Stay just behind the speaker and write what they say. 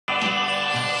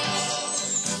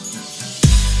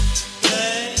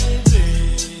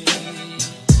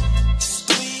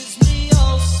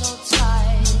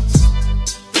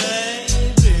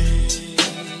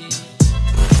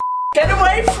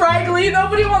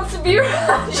be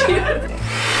around you.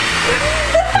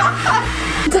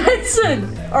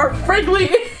 Tyson, our friendly.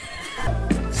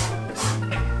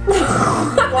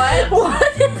 What?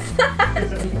 What is that?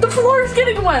 The floor is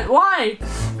getting wet. Why? Ew!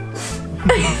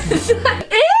 What is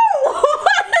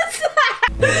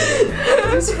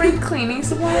that? You spring cleaning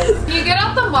supplies? You get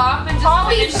out the mop and just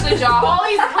finish the job.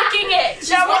 Ollie's licking it.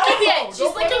 She's licking it.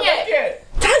 She's licking it.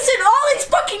 Tyson, Ollie's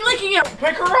fucking licking it.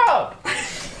 Pick her up.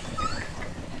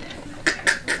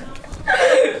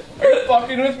 Are you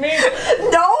fucking with me?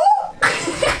 No.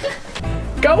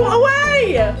 Go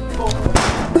away.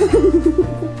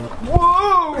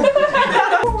 Whoa!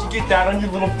 Did you get that on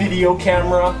your little video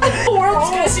camera? The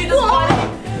world's gonna see this body.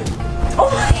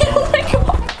 Oh my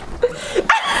god.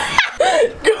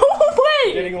 Go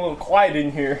away. Getting a little quiet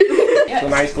in here. It's a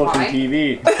nice looking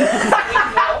TV.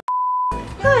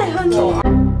 Hi, honey.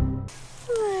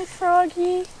 Hi,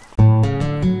 Froggy.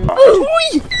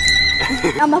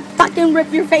 I'ma fucking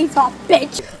rip your face off,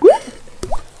 bitch.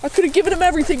 I could have given him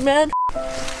everything, man.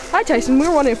 Hi, Tyson. We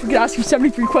were wondering if we could ask you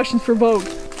 73 questions for Vogue.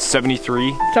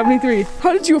 73. 73.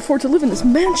 How did you afford to live in this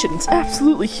mansion? It's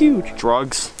absolutely huge.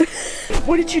 Drugs.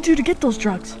 What did you do to get those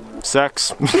drugs?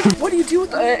 Sex. What do you do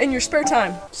with, in your spare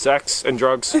time? Sex and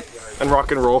drugs and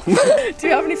rock and roll. Do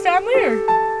you have any family or?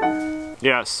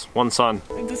 Yes, one son.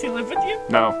 And does he live with you?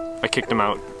 No, I kicked him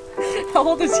out. How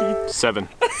old is he? 7.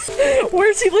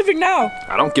 Where's he living now?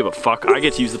 I don't give a fuck. I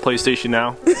get to use the PlayStation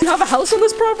now. Do you have a house on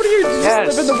this property or do you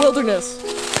just live in the wilderness?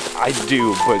 I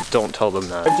do, but don't tell them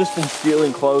that. I've just been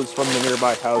stealing clothes from the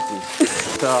nearby houses.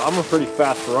 I'm a pretty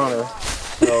fast runner,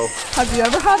 so... Have you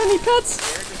ever had any pets?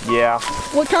 Yeah.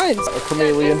 What kinds? A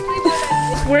chameleon.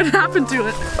 What happened to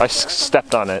it? I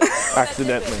stepped on it,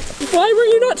 accidentally. Why were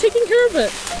you not taking care of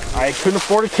it? I couldn't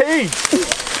afford a cage.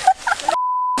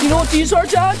 You know what these are,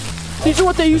 Dad? These are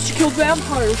what they used to kill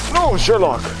vampires. No,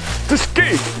 Sherlock. This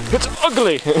gate, it's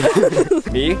ugly.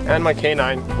 Me and my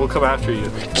canine will come after you.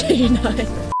 Canine.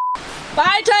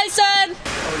 Bye, Tyson!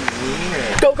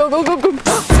 Go, go, go, go, go!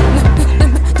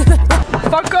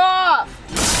 Fuck off!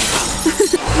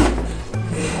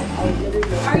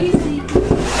 Are you sleeping?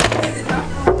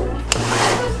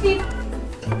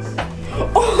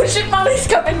 Oh shit, Mommy's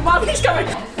coming! Mommy's coming!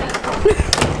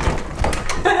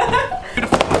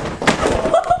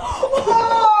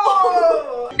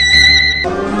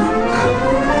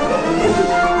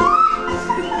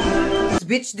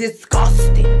 Bitch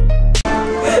disgusting.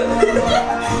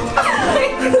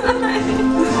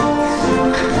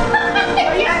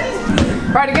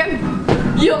 Right again?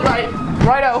 Yield right.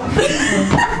 Righto.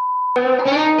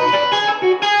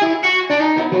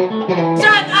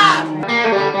 Shut up!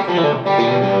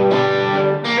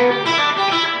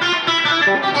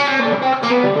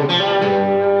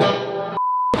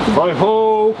 Hi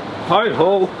ho! Hi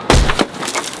ho!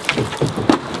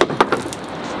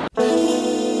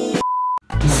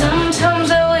 Sometimes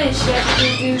I wish I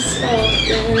could do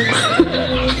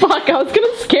something. Fuck, I was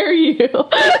gonna scare you.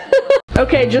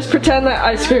 Okay, just pretend that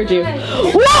I scared you.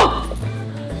 Whoa!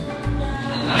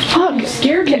 Fuck,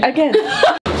 scared me again.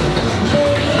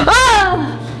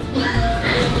 Ah!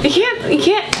 You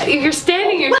can't, you're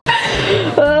standing here.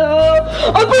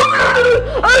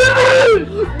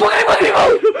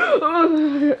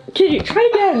 Okay, try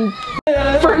again.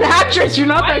 For an actress, you're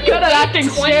not that good at acting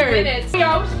scared.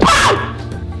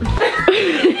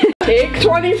 Take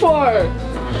 24.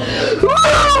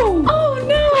 Oh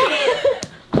no!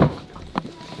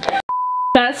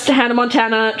 Best Hannah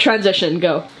Montana transition,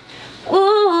 go.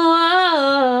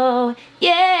 Whoa,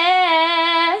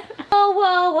 yeah. Oh,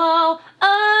 whoa, whoa,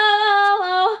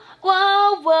 oh,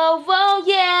 whoa, whoa, whoa,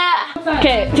 yeah.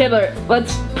 Okay, Taylor,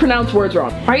 let's pronounce words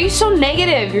wrong. Why are you so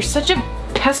negative? You're such a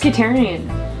pescatarian.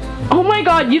 Oh my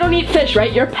god, you don't eat fish,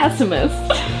 right? You're a pessimist.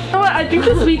 You know what? I think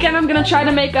this weekend I'm gonna try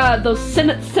to make those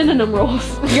synonym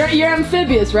rolls. You're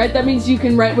amphibious, right? That means you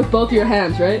can write with both your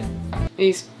hands, right?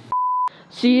 Peace.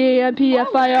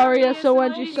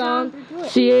 C-A-M-P-F-I-R-E-S-O-N-G song.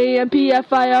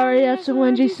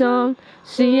 C-A-M-P-F-I-R-E-S-O-N-G song.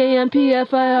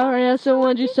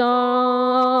 C-A-M-P-F-I-R-E-S-O-N-G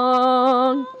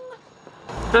song.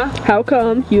 Huh? How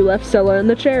come you left Stella in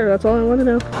the chair? That's all I want to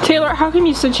know. Taylor, how come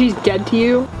you said she's dead to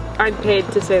you? I'm paid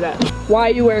to say that. Why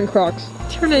are you wearing Crocs?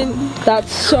 Turn in.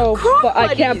 That's so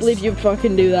I can't believe you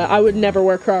fucking do that. I would never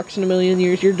wear Crocs in a million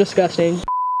years. You're disgusting.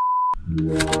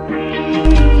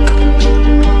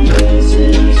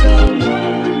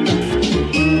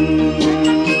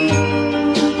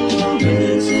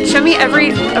 Show me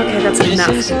every. Okay, that's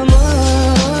enough.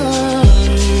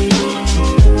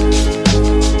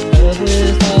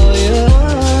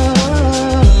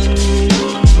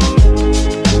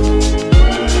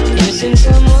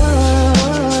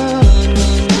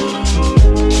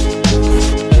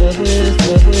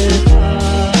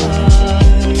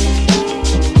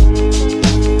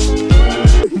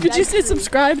 say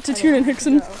subscribe to Tune and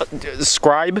Hickson?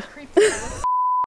 Scribe?